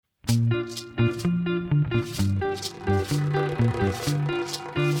Key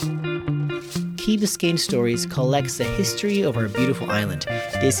Biscayne Stories collects the history of our beautiful island.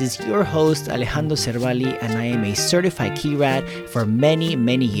 This is your host, Alejandro Cervali, and I am a certified Key Rat for many,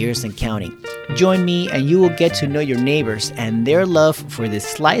 many years and counting. Join me and you will get to know your neighbors and their love for this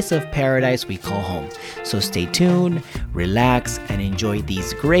slice of paradise we call home. So stay tuned, relax, and enjoy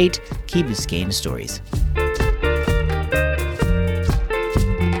these great Key Biscayne stories.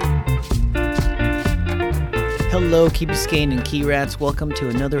 Hello, Key Biscayne and Key Rats. Welcome to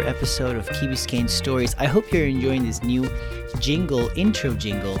another episode of Key Biscayne Stories. I hope you're enjoying this new intro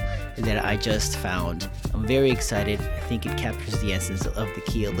jingle that I just found. I'm very excited. I think it captures the essence of the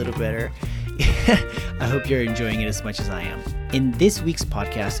Key a little better. I hope you're enjoying it as much as I am. In this week's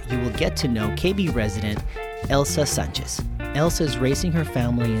podcast, you will get to know KB resident Elsa Sanchez. Elsa is raising her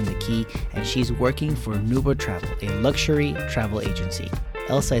family in the Key, and she's working for Nubo Travel, a luxury travel agency.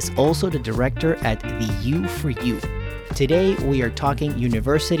 Elsa is also the director at the U for You. Today, we are talking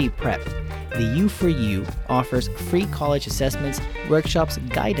university prep. The U for You offers free college assessments, workshops,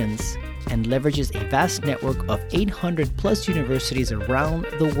 guidance, and leverages a vast network of 800 plus universities around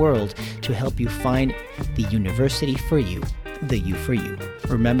the world to help you find the university for you, the U for You.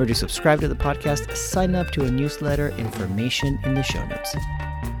 Remember to subscribe to the podcast, sign up to a newsletter, information in the show notes.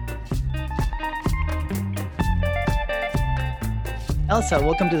 Elsa,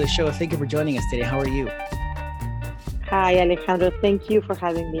 welcome to the show. Thank you for joining us today. How are you? Hi, Alejandro. Thank you for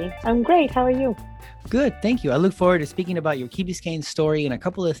having me. I'm great. How are you? Good. Thank you. I look forward to speaking about your Key Biscayne story and a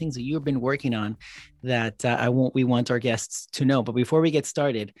couple of things that you've been working on that we want our guests to know. But before we get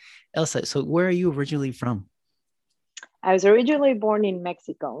started, Elsa, so where are you originally from? I was originally born in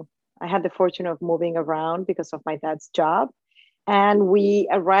Mexico. I had the fortune of moving around because of my dad's job. And we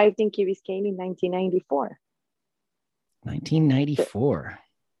arrived in Key Biscayne in 1994. 1994.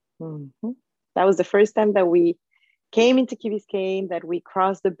 Mm-hmm. That was the first time that we came into Key Biscayne, that we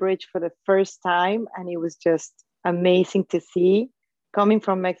crossed the bridge for the first time. And it was just amazing to see coming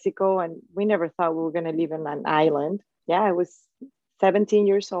from Mexico. And we never thought we were going to live in an island. Yeah, I was 17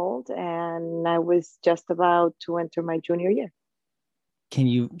 years old and I was just about to enter my junior year. Can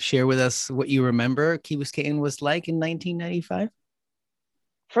you share with us what you remember Key Biscayne was like in 1995?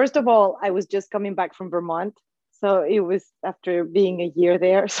 First of all, I was just coming back from Vermont. So it was after being a year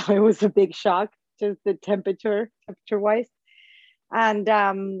there. So it was a big shock, just the temperature-wise. And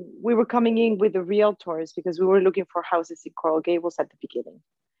we were coming in with the realtors because we were looking for houses in Coral Gables at the beginning.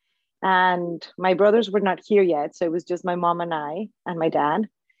 And my brothers were not here yet. So it was just my mom and I and my dad.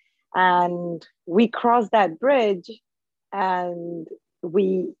 And we crossed that bridge and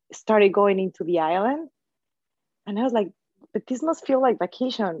we started going into the island. And I was like, but this must feel like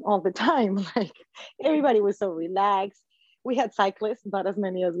vacation all the time. Like everybody was so relaxed. We had cyclists, not as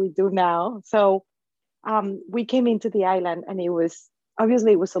many as we do now. So we came into the island and it was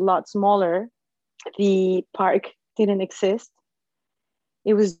a lot smaller. The park didn't exist.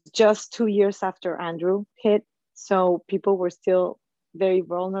 It was just 2 years after Andrew hit. So people were still very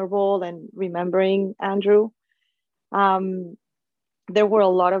vulnerable and remembering Andrew. There were a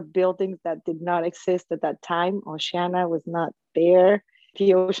lot of buildings that did not exist at that time. Oceana was not there.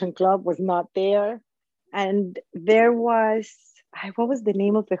 The Ocean Club was not there. And there was, what was the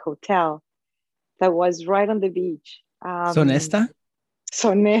name of the hotel that was right on the beach? Sonesta?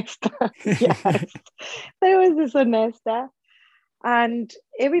 Sonesta, yes. There was the Sonesta. And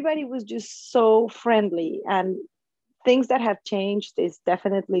everybody was just so friendly. And things that have changed is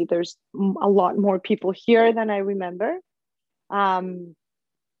definitely there's a lot more people here than I remember.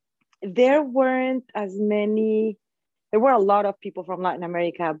 There weren't as many, there were a lot of people from Latin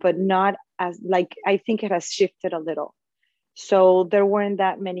America, but not as, like, I think it has shifted a little. So there weren't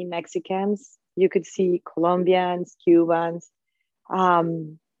that many Mexicans. You could see Colombians, Cubans,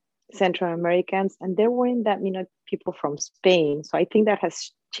 Central Americans, and there weren't that many people from Spain. So I think that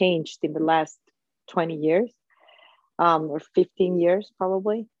has changed in the last 20 years, or 15 years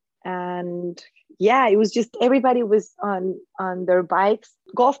probably. And yeah, it was just everybody was on their bikes.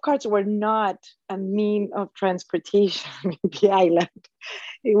 Golf carts were not a mean of transportation in the island.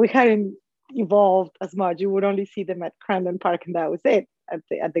 We hadn't evolved as much. You would only see them at Crandon Park, and that was it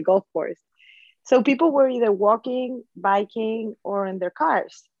at the golf course. So people were either walking, biking, or in their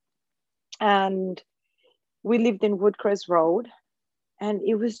cars. And we lived in Woodcrest Road, and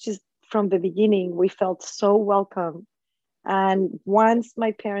it was just from the beginning, we felt so welcome. And once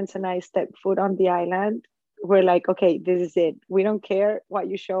my parents and I stepped foot on the island, we're like, okay, this is it. We don't care what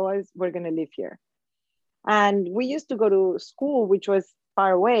you show us. We're going to live here. And we used to go to school, which was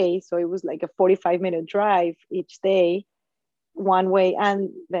far away. So it was like a 45-minute drive each day. one way and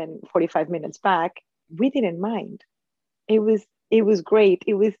then 45 minutes back, we didn't mind. It was great.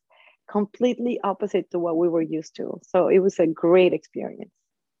 It was completely opposite to what we were used to. So it was a great experience.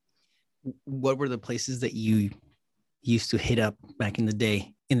 What were the places that you used to hit up back in the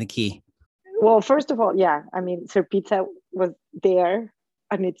day in the Key? Well, first of all, yeah, I mean, Sir Pizza was there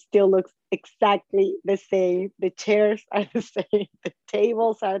and it still looks exactly the same. The chairs are the same, the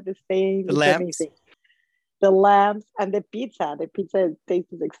tables are the same. The It's lamps? amazing. The lamps and the pizza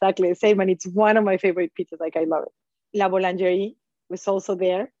tastes exactly the same. And it's one of my favorite pizzas. Like, I love it. La Boulangerie was also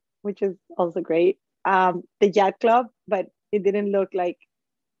there, which is also great. The Yacht Club, but it didn't look like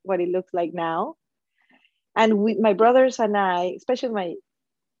what it looks like now. And my brothers and I, especially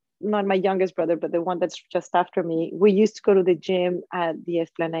not my youngest brother, but the one that's just after me, we used to go to the gym at the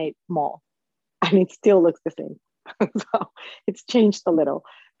Esplanade Mall, and it still looks the same. So it's changed a little,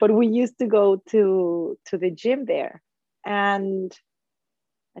 but we used to go to the gym there, and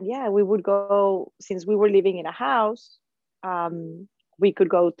yeah, we would go, since we were living in a house. We could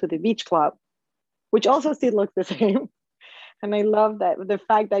go to the beach club, which also still looks the same, and I love that, the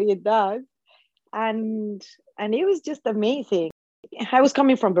fact that it does. And it was just amazing. I was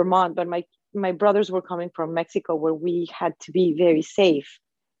coming from Vermont, but my brothers were coming from Mexico, where we had to be very safe.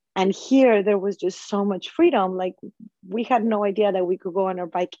 And here there was just so much freedom. Like, we had no idea that we could go on our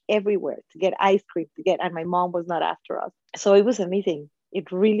bike everywhere to get ice cream, and my mom was not after us. So it was amazing.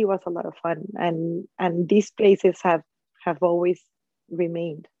 It really was a lot of fun. And these places have always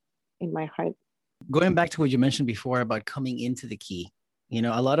remained in my heart. Going back to what you mentioned before about coming into the Key,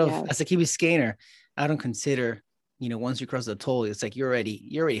 a lot of, Yes. as a Key Biscayner, I don't consider, once you cross the toll, it's like you're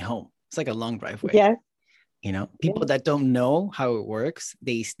already home. It's like a long driveway. Yes. People that don't know how it works,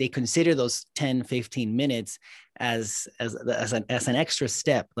 they consider those 10, 15 minutes as an extra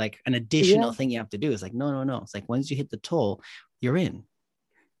step, like an additional thing you have to do. It's like, no. It's like, once you hit the toll, you're in.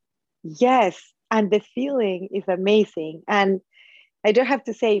 Yes. And the feeling is amazing. And I do have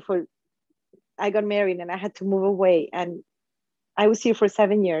to say, I got married and I had to move away, and I was here for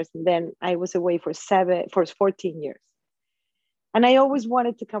 7 years, and then I was away for 14 years. And I always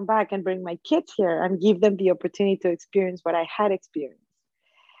wanted to come back and bring my kids here and give them the opportunity to experience what I had experienced.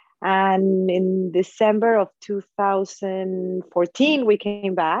 And in December of 2014, we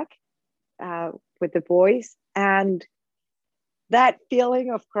came back with the boys. And that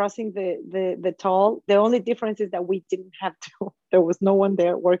feeling of crossing the toll, the only difference is that we didn't have to, there was no one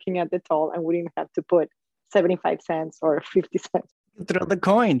there working at the toll, and we didn't have to put 75 cents or 50 cents. Throw the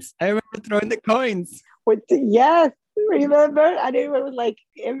coins. I remember throwing the coins. Yes, remember? And it was like,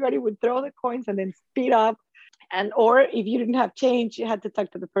 everybody would throw the coins and then speed up. Or if you didn't have change, you had to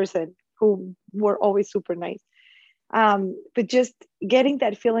talk to the person, who were always super nice. But just getting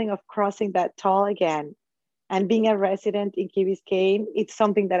that feeling of crossing that toll again and being a resident in Key Biscayne, it's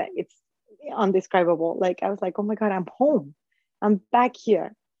something that it's undescribable. Like, I was like, oh my God, I'm home. I'm back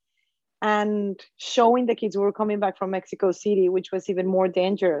here. And showing the kids, who were coming back from Mexico City, which was even more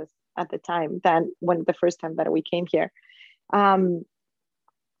dangerous at the time than when the first time that we came here. And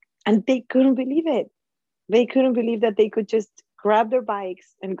they couldn't believe it. They couldn't believe that they could just grab their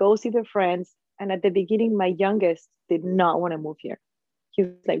bikes and go see their friends. And at the beginning, my youngest did not want to move here. He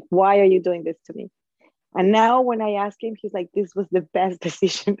was like, why are you doing this to me? And now when I ask him, he's like, this was the best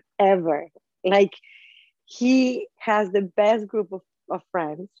decision ever. Like, he has the best group of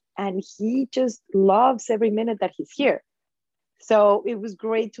friends, and he just loves every minute that he's here. So it was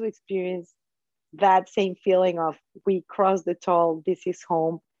great to experience that same feeling of, we crossed the toll, this is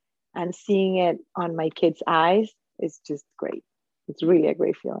home, and seeing it on my kids' eyes is just great. It's really a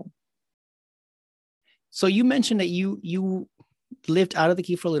great feeling. So you mentioned that you lived out of the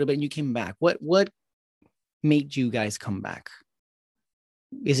Key for a little bit and you came back. What made you guys come back?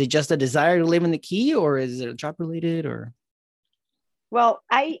 Is it just a desire to live in the Key, or is it job related, or? Well,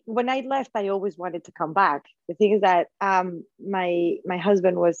 when I left, I always wanted to come back. The thing is that my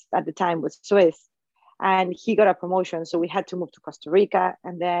husband was, at the time, was Swiss, and he got a promotion, so we had to move to Costa Rica.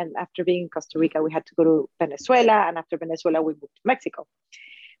 And then after being in Costa Rica, we had to go to Venezuela, and after Venezuela, we moved to Mexico.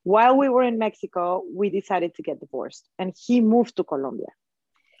 While we were in Mexico, we decided to get divorced, and he moved to Colombia.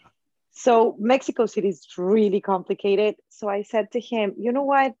 So Mexico City is really complicated. So I said to him, you know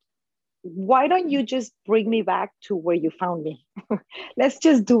what? Why don't you just bring me back to where you found me? Let's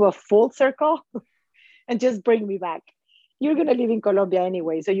just do a full circle and just bring me back. You're going to live in Colombia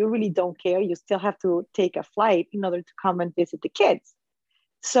anyway, so you really don't care. You still have to take a flight in order to come and visit the kids.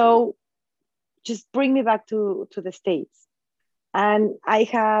 So just bring me back to the States. And I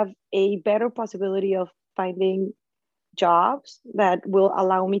have a better possibility of finding jobs that will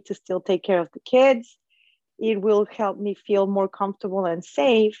allow me to still take care of the kids, It will help me feel more comfortable and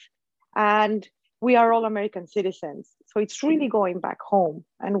safe. And we are all American citizens. So it's really going back home.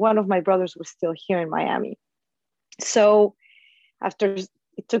 And one of my brothers was still here in Miami. So after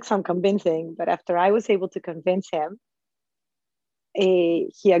it took some convincing, but after I was able to convince him,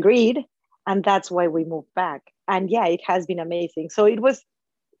 he agreed. And that's why we moved back. And yeah, it has been amazing. So it was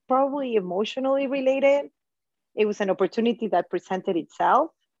probably emotionally related. It was an opportunity that presented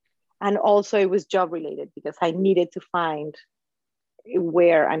itself. And also it was job related because I needed to find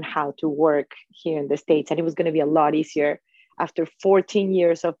where and how to work here in the States. And it was going to be a lot easier after 14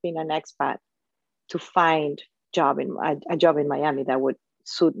 years of being an expat to find a job in Miami that would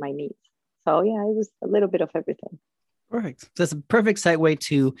suit my needs. So yeah, it was a little bit of everything. Perfect. So that's a perfect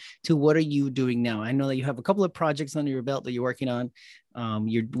segue to what are you doing now? I know that you have a couple of projects under your belt that you're working on.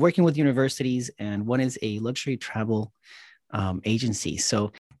 You're working with universities, and one is a luxury travel agency.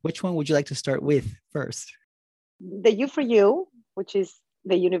 So which one would you like to start with first? The U for You, which is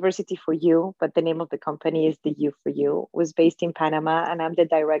the University for You, but the name of the company is the U for You, was based in Panama, and I'm the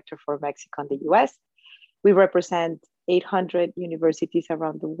director for Mexico and the US. We represent 800 universities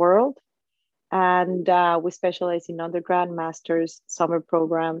around the world. And we specialize in undergrad, master's, summer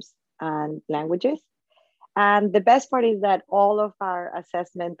programs, and languages. And the best part is that all of our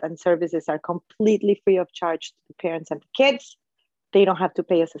assessment and services are completely free of charge to the parents and the kids. They don't have to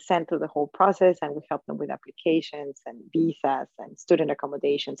pay us a cent through the whole process, and we help them with applications and visas and student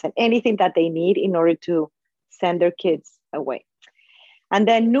accommodations and anything that they need in order to send their kids away. And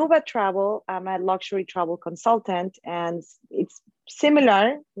then Nuba Travel, I'm a luxury travel consultant, and it's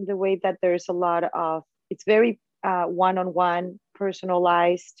similar in the way that there's it's very one-on-one,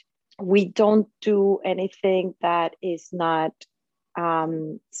 personalized. We don't do anything that is not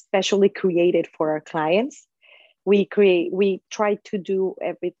specially created for our clients. We try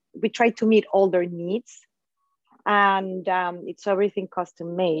to meet all their needs, and it's everything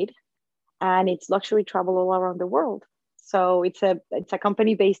custom made, and it's luxury travel all around the world. So it's a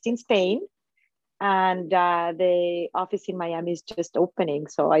company based in Spain, and the office in Miami is just opening.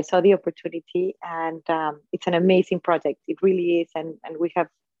 So I saw the opportunity, and it's an amazing project. It really is, and we have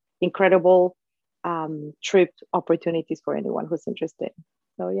incredible trip opportunities for anyone who's interested.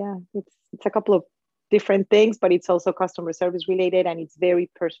 So yeah, it's a couple of different things, but it's also customer service related, and it's very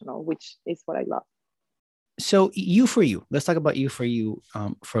personal, which is what I love. So U for You, let's talk about U for You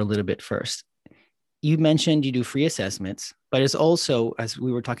for a little bit first. You mentioned you do free assessments, but it's also, as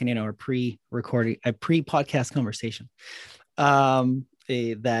we were talking in our pre-podcast conversation,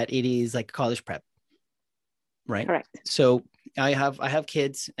 that it is like college prep, right? Correct. So I have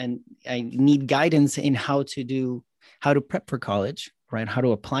kids, and I need guidance in how to prep for college, right? How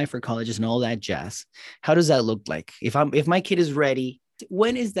to apply for colleges and all that jazz. How does that look like? If my kid is ready,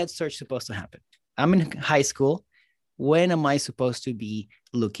 when is that search supposed to happen? I'm in high school. When am I supposed to be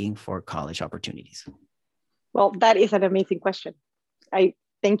looking for college opportunities? Well, that is an amazing question. I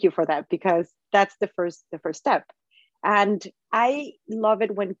thank you for that, because that's the first step. And I love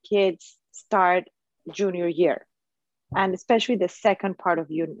it when kids start junior year, and especially the second part of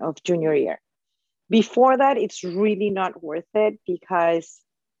junior year. Before that, it's really not worth it, because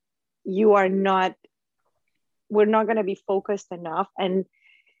we're not going to be focused enough. And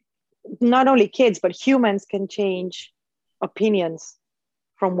not only kids, but humans can change opinions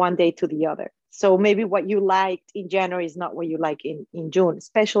from one day to the other. So maybe what you liked in January is not what you like in June,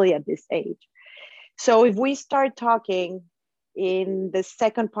 especially at this age. So if we start talking in the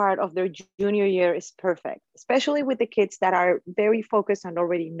second part of their junior year, is perfect, especially with the kids that are very focused and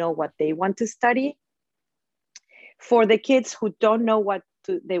already know what they want to study. For the kids who don't know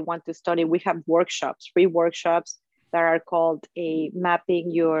they want to study, we have free workshops that are called Mapping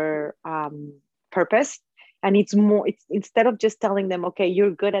Your Purpose. And it's instead of just telling them, okay,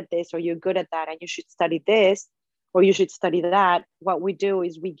 you're good at this or you're good at that, and you should study this or you should study that, what we do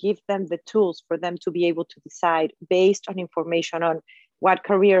is we give them the tools for them to be able to decide based on information on what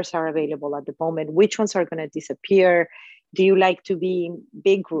careers are available at the moment, which ones are going to disappear. Do you like to be in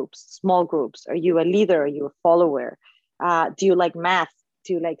big groups, small groups? Are you a leader? Are you a follower? Do you like math?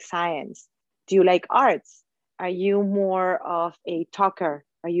 Do you like science? Do you like arts? Are you more of a talker?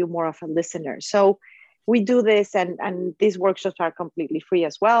 Are you more of a listener? So we do this, and these workshops are completely free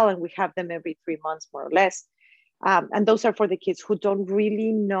as well. And we have them every 3 months, more or less. And those are for the kids who don't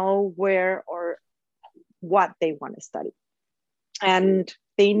really know where or what they want to study. And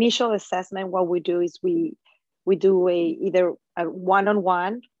the initial assessment, what we do is we do either a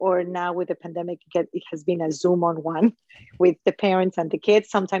one-on-one, or now with the pandemic, it has been a Zoom on one with the parents and the kids.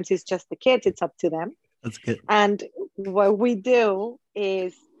 Sometimes it's just the kids, it's up to them. That's good. And what we do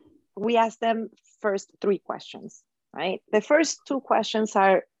is we ask them first three questions, right? The first two questions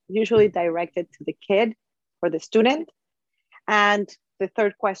are usually directed to the kid or the student. And the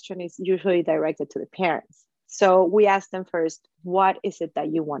third question is usually directed to the parents. So we ask them first, what is it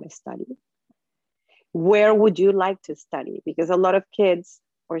that you want to study? Where would you like to study? Because a lot of kids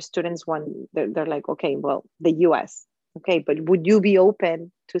or students they're like, okay, well, the US. Okay, but would you be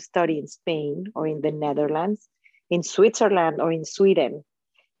open to study in Spain or in the Netherlands, in Switzerland or in Sweden?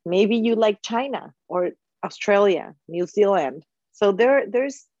 Maybe you like China or Australia, New Zealand. So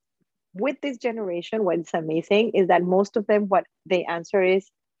there's, with this generation, what's amazing is that most of them, what they answer is,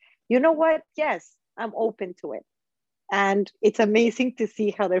 you know what? Yes, I'm open to it. And it's amazing to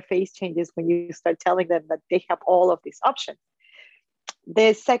see how their face changes when you start telling them that they have all of these options.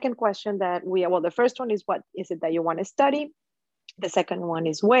 The second question the first one is, what is it that you want to study? The second one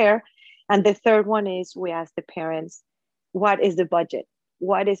is where. And the third one is, we ask the parents, what is the budget?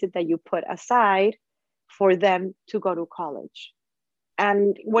 What is it that you put aside for them to go to college?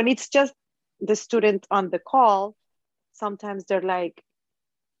 And when it's just the student on the call, sometimes they're like,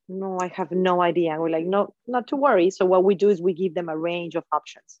 no, I have no idea. And we're like, no, not to worry. So what we do is we give them a range of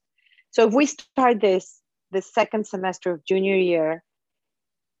options. So if we start the second semester of junior year,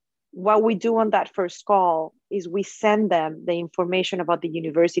 what we do on that first call is we send them the information about the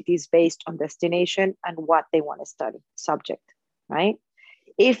universities based on destination and what they want to study, subject, right?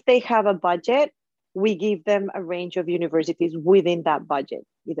 If they have a budget, we give them a range of universities within that budget,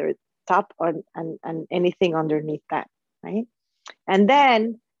 either top or and anything underneath that, right? And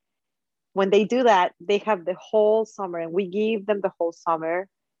then when they do that, they have the whole summer, and we give them the whole summer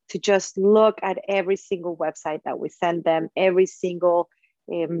to just look at every single website that we send them, every single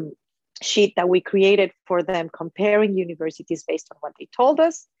sheet that we created for them, comparing universities based on what they told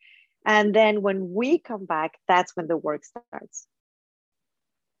us. And then when we come back, that's when the work starts.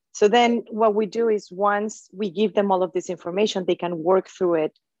 So then what we do is, once we give them all of this information, they can work through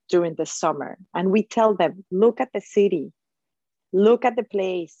it during the summer. And we tell them, look at the city, look at the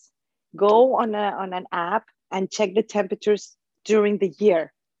place, go on an app and check the temperatures during the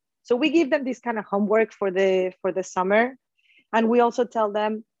year. So we give them this kind of homework for the summer. And we also tell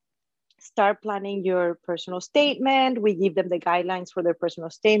them, start planning your personal statement. We give them the guidelines for their personal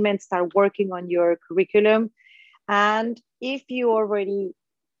statement, start working on your curriculum. And if you already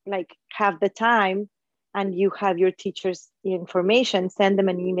have the time and you have your teacher's information, send them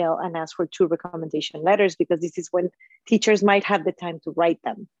an email and ask for 2 recommendation letters, because this is when teachers might have the time to write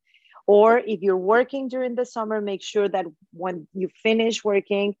them. Or if you're working during the summer, make sure that when you finish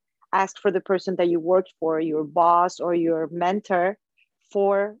working, ask for the person that you worked for, your boss or your mentor,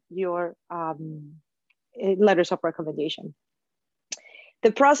 for your letters of recommendation.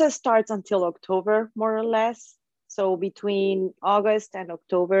 The process starts until October, more or less. So between August and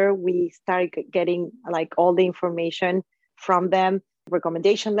October, we start getting all the information from them,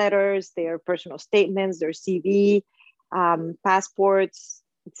 recommendation letters, their personal statements, their CV, passports,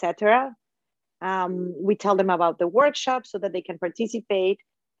 etc. We tell them about the workshop so that they can participate.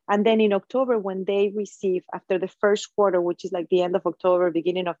 And then in October, when they receive, after the first quarter, which is the end of October,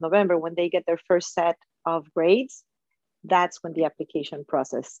 beginning of November, when they get their first set of grades, that's when the application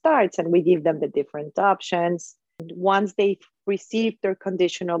process starts. And we give them the different options. And once they've received their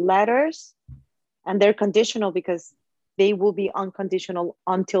conditional letters, and they're conditional because they will be unconditional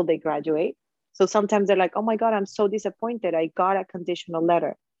until they graduate. So sometimes they're like, oh my God, I'm so disappointed. I got a conditional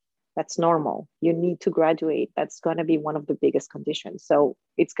letter. That's normal. You need to graduate. That's going to be one of the biggest conditions. So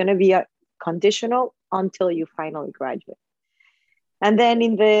it's going to be a conditional until you finally graduate. And then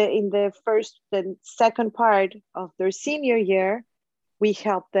in the second part of their senior year, we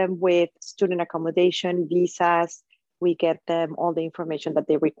help them with student accommodation, visas. We get them all the information that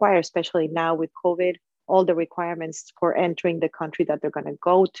they require, especially now with COVID, all the requirements for entering the country that they're going to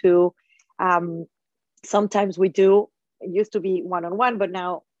go to. Sometimes it used to be one-on-one, but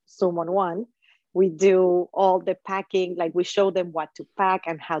now Zoom on one. We do all the packing, we show them what to pack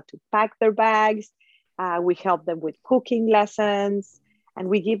and how to pack their bags. We help them with cooking lessons, and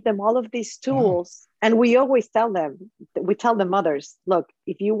we give them all of these tools. And we always tell the mothers, look,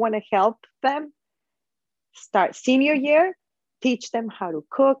 if you want to help them start senior year, teach them how to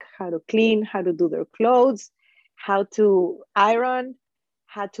cook, how to clean, how to do their clothes, how to iron,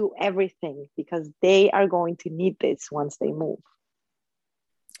 how to everything, because they are going to need this once they move.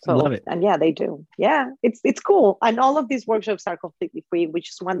 So, love it. And yeah, they do. Yeah, it's cool. And all of these workshops are completely free. We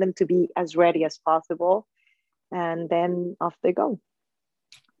just want them to be as ready as possible. And then off they go.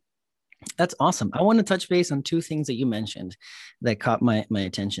 That's awesome. I want to touch base on 2 things that you mentioned that caught my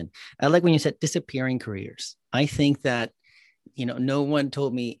attention. I like when you said disappearing careers. I think that, no one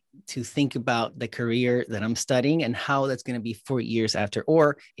told me to think about the career that I'm studying and how that's going to be 4 years after,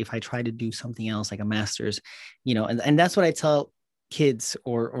 or if I try to do something else like a master's, and that's what I tell kids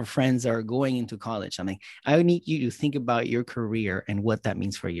or friends that are going into college. I mean, I need you to think about your career and what that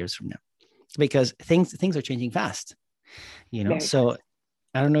means 4 years from now, because things are changing fast, Very so fast.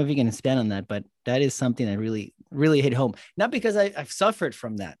 I don't know if you can expand on that, but that is something that really, really hit home. Not because I've suffered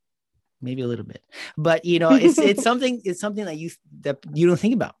from that, maybe a little bit, but it's something that you don't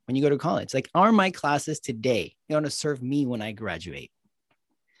think about when you go to college. Like, are my classes today going to serve me when I graduate?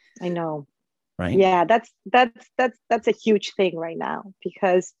 I know. Right. Yeah, that's a huge thing right now,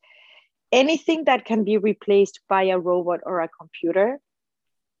 because anything that can be replaced by a robot or a computer,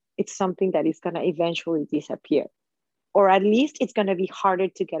 it's something that is going to eventually disappear, or at least it's going to be harder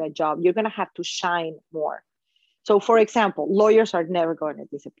to get a job. You're going to have to shine more. So, for example, lawyers are never going to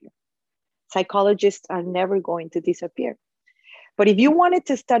disappear. Psychologists are never going to disappear. But if you wanted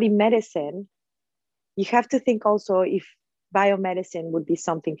to study medicine, you have to think also if biomedicine would be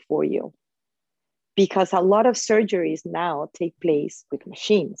something for you, because a lot of surgeries now take place with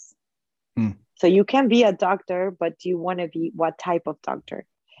machines. Mm. So you can be a doctor, but you want to be what type of doctor?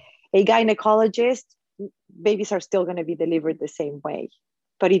 A gynecologist, babies are still going to be delivered the same way.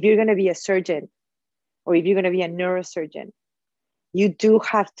 But if you're going to be a surgeon, or if you're going to be a neurosurgeon, you do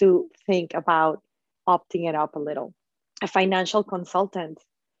have to think about opting it up a little. A financial consultant,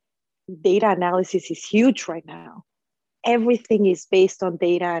 data analysis is huge right now. Everything is based on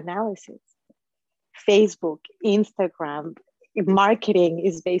data analysis. Facebook, Instagram, marketing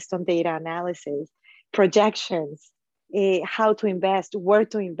is based on data analysis, projections, how to invest, where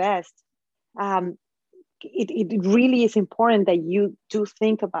to invest. It really is important that you do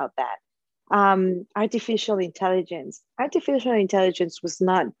think about that. Artificial intelligence. Artificial intelligence was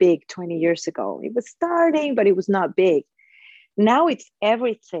not big 20 years ago. It was starting, but it was not big. Now it's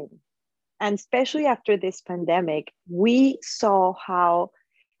everything. And especially after this pandemic, we saw how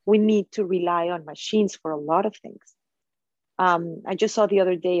we need to rely on machines for a lot of things. I just saw the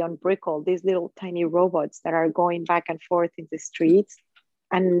other day on Brickle, these little tiny robots that are going back and forth in the streets.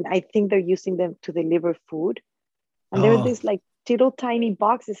 And I think they're using them to deliver food. And they're Oh, these like little tiny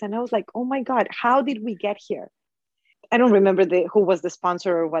boxes. And I was like, oh my God, how did we get here? I don't remember who was the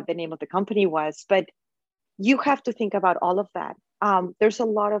sponsor or what the name of the company was, but you have to think about all of that. There's a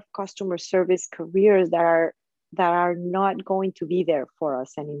lot of customer service careers that are not going to be there for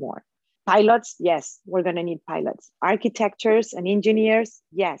us anymore. Pilots, yes, we're going to need pilots. Architectures and engineers,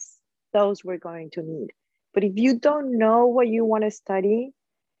 yes, those we're going to need. But if you don't know what you want to study,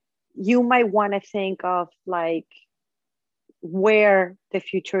 you might want to think of like where the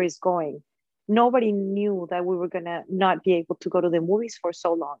future is going. Nobody knew that we were going to not be able to go to the movies for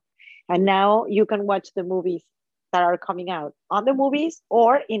so long. And now you can watch the movies that are coming out on the movies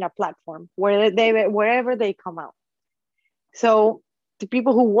or in a platform wherever they come out. So the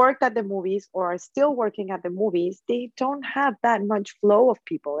people who worked at the movies or are still working at the movies, they don't have that much flow of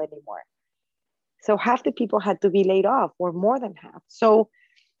people anymore. So half the people had to be laid off, or more than half. So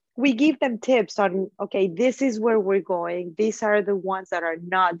we give them tips on, okay, this is where we're going. These are the ones that are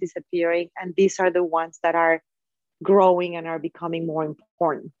not disappearing. And these are the ones that are growing and are becoming more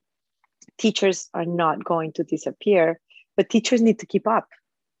important. Teachers are not going to disappear, but teachers need to keep up.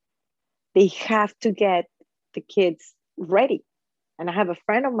 They have to get the kids ready. And I have a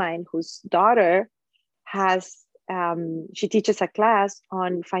friend of mine whose daughter she teaches a class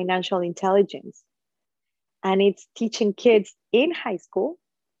on financial intelligence. And it's teaching kids in high school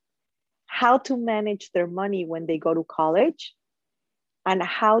how to manage their money when they go to college and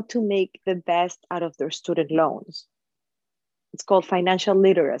how to make the best out of their student loans. It's called financial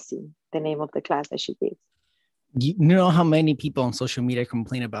literacy, the name of the class that she gives. you know how many people on social media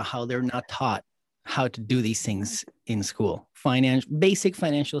complain about how they're not taught how to do these things in school? Basic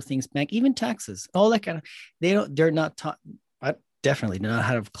financial things, bank, even taxes, all that kind of, they're not taught. I definitely do not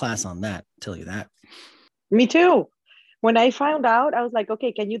have a class on that, tell you that. Me too. When I found out, I was like,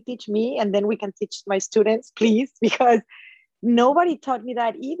 okay, can you teach me? And then we can teach my students, please, because nobody taught me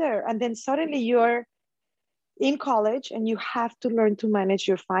that either. And then suddenly you're in college and you have to learn to manage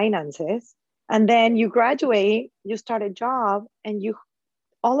your finances. And then you graduate, you start a job, and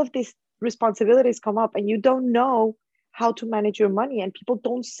all of these responsibilities come up, and you don't know how to manage your money. And people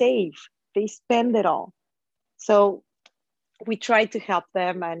don't save; they spend it all. So we try to help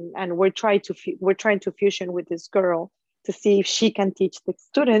them, and we're trying to fusion with this girl to see if she can teach the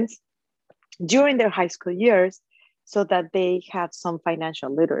students during their high school years, so that they have some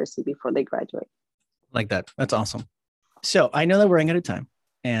financial literacy before they graduate. Like that. That's awesome. So I know that we're running out of time,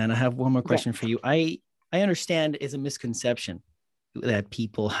 and I have one more Yes. question for you. I understand is a misconception that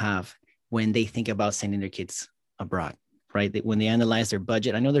people have when they think about sending their kids abroad, right? When they analyze their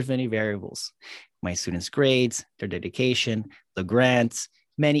budget, I know there's many variables: my students' grades, their dedication, the grants,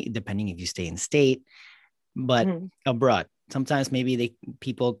 many, depending if you stay in state, but abroad, sometimes maybe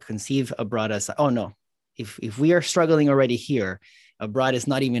people conceive abroad as, oh no, if we are struggling already here, abroad is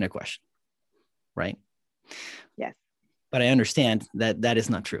not even a question, right? Yes. But I understand that that is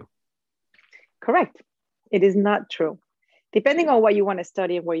not true. Correct. It is not true. Depending on what you want to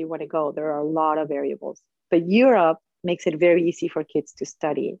study and where you want to go, there are a lot of variables. But Europe makes it very easy for kids to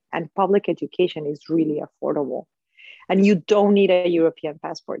study, and public education is really affordable. And you don't need a European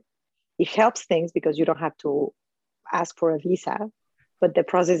passport. It helps things because you don't have to ask for a visa, but the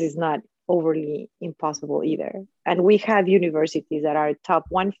process is not overly impossible either. And we have universities that are top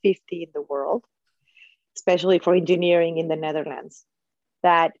 150 in the world, especially for engineering in the Netherlands,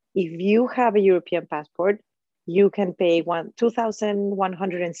 that if you have a European passport, you can pay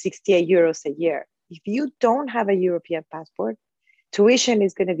 2,168 euros a year. If you don't have a European passport, tuition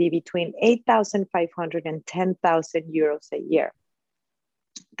is going to be between 8,500 and 10,000 euros a year.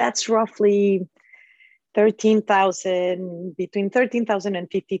 That's roughly 13,000, between 13,000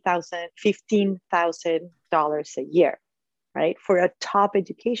 and 50,000, $15,000 a year, right? For a top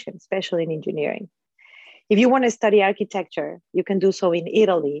education, especially in engineering. If you want to study architecture, you can do so in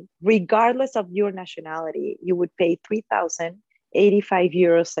Italy. Regardless of your nationality, you would pay 3,085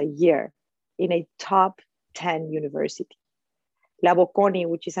 euros a year in a top 10 university. La Bocconi,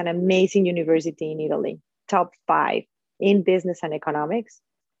 which is an amazing university in Italy, top 5 in business and economics,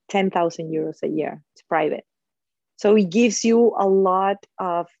 10,000 euros a year. It's private. So it gives you a lot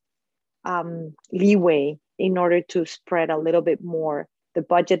of leeway in order to spread a little bit more the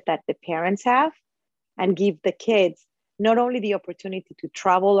budget that the parents have, and give the kids not only the opportunity to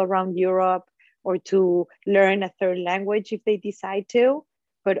travel around Europe or to learn a third language if they decide to,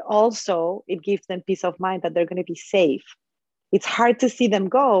 but also it gives them peace of mind that they're going to be safe. It's hard to see them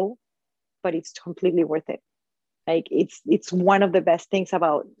go, but it's completely worth it. Like it's one of the best things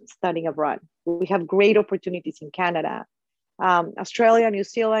about studying abroad. We have great opportunities in Canada. Australia, New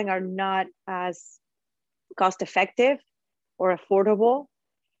Zealand are not as cost effective or affordable,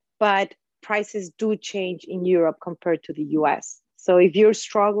 but prices do change in Europe compared to the US. So if you're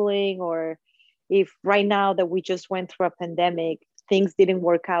struggling, or if right now that we just went through a pandemic, things didn't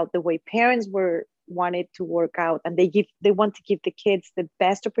work out the way parents wanted to work out, and they want to give the kids the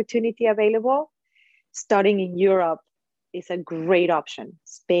best opportunity available, studying in Europe is a great option.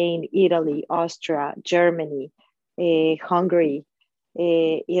 Spain, Italy, Austria, Germany, Hungary,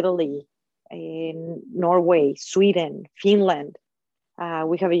 Italy, Norway, Sweden, Finland.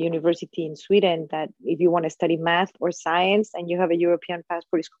 We have a university in Sweden that if you want to study math or science and you have a European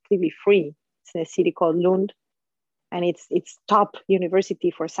passport, it's completely free. It's in a city called Lund, and it's top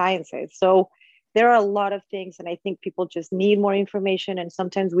university for sciences. So there are a lot of things, and I think people just need more information, and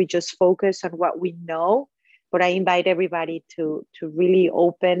sometimes we just focus on what we know. But I invite everybody to really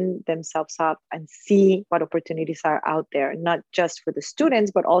open themselves up and see what opportunities are out there, not just for the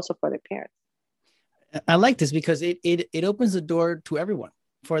students, but also for the parents. I like this because it opens the door to everyone,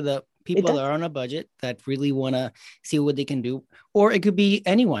 for the people that are on a budget that really want to see what they can do, or it could be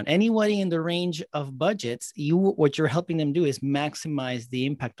anybody in the range of budgets. What you're helping them do is maximize the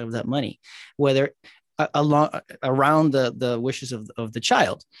impact of that money, whether around the wishes of the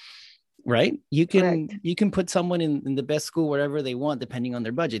child, right? You can put someone in the best school wherever they want, depending on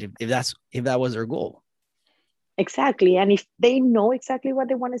their budget, if that was their goal. Exactly. And if they know exactly what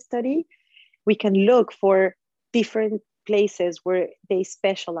they want to study, we can look for different places where they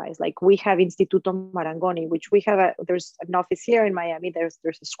specialize. Like we have Instituto Marangoni, which there's an office here in Miami. There's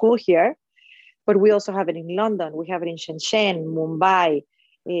a school here, but we also have it in London. We have it in Shenzhen, Mumbai,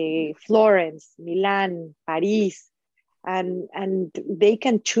 Florence, Milan, Paris, and they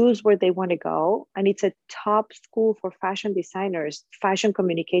can choose where they want to go. And it's a top school for fashion designers, fashion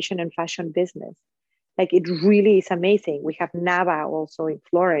communication, and fashion business. Like it really is amazing. We have Nava also in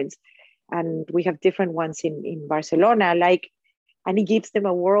Florence. And we have different ones in Barcelona, and it gives them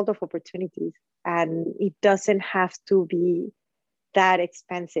a world of opportunities. And it doesn't have to be that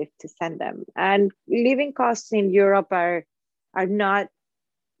expensive to send them. And living costs in Europe are not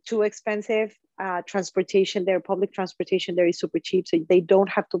too expensive. Transportation there, public transportation there is super cheap. So they don't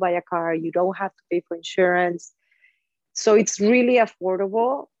have to buy a car. You don't have to pay for insurance. So it's really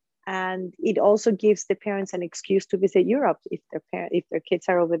affordable. And it also gives the parents an excuse to visit Europe. If their kids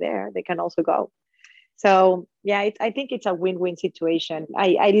are over there, they can also go. So yeah, I think it's a win-win situation.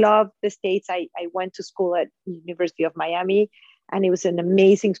 I love the States. I went to school at University of Miami, and it was an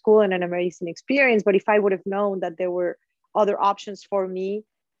amazing school and an amazing experience. But if I would have known that there were other options for me,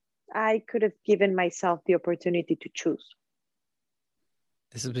 I could have given myself the opportunity to choose.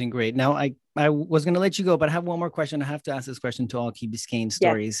 This has been great. Now, I was going to let you go, but I have one more question. I have to ask this question to all Key Biscayne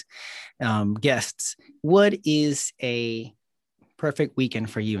Stories guests. What is a perfect weekend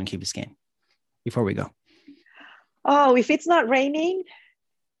for you in Key Biscayne before we go? Oh, if it's not raining,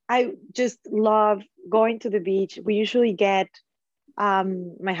 I just love going to the beach. We usually get,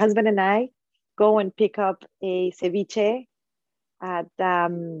 my husband and I go and pick up a ceviche at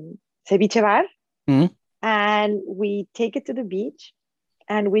Ceviche Bar. Mm-hmm. And we take it to the beach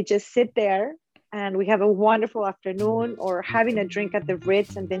and we just sit there and we have a wonderful afternoon, or having a drink at the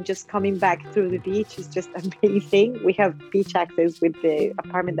Ritz and then just coming back through the beach is just amazing. We have beach access with the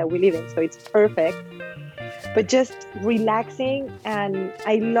apartment that we live in, so it's perfect. But just relaxing, and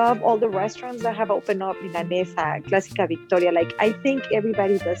I love all the restaurants that have opened up, Milanesa, Classica Victoria. Like, I think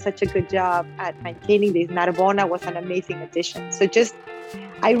everybody does such a good job at maintaining this. Narbona was an amazing addition. So just,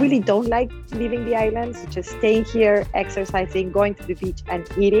 I really don't like leaving the islands. Just staying here, exercising, going to the beach and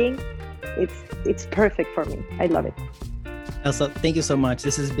eating. It's perfect for me. I love it. Elsa, thank you so much.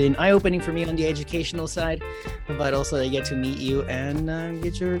 This has been eye-opening for me on the educational side, but also I get to meet you and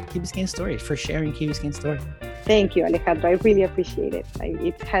get your Key Biscayne story, for sharing Key Biscayne story. Thank you, Alejandro. I really appreciate it.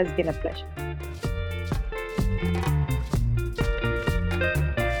 It has been a pleasure.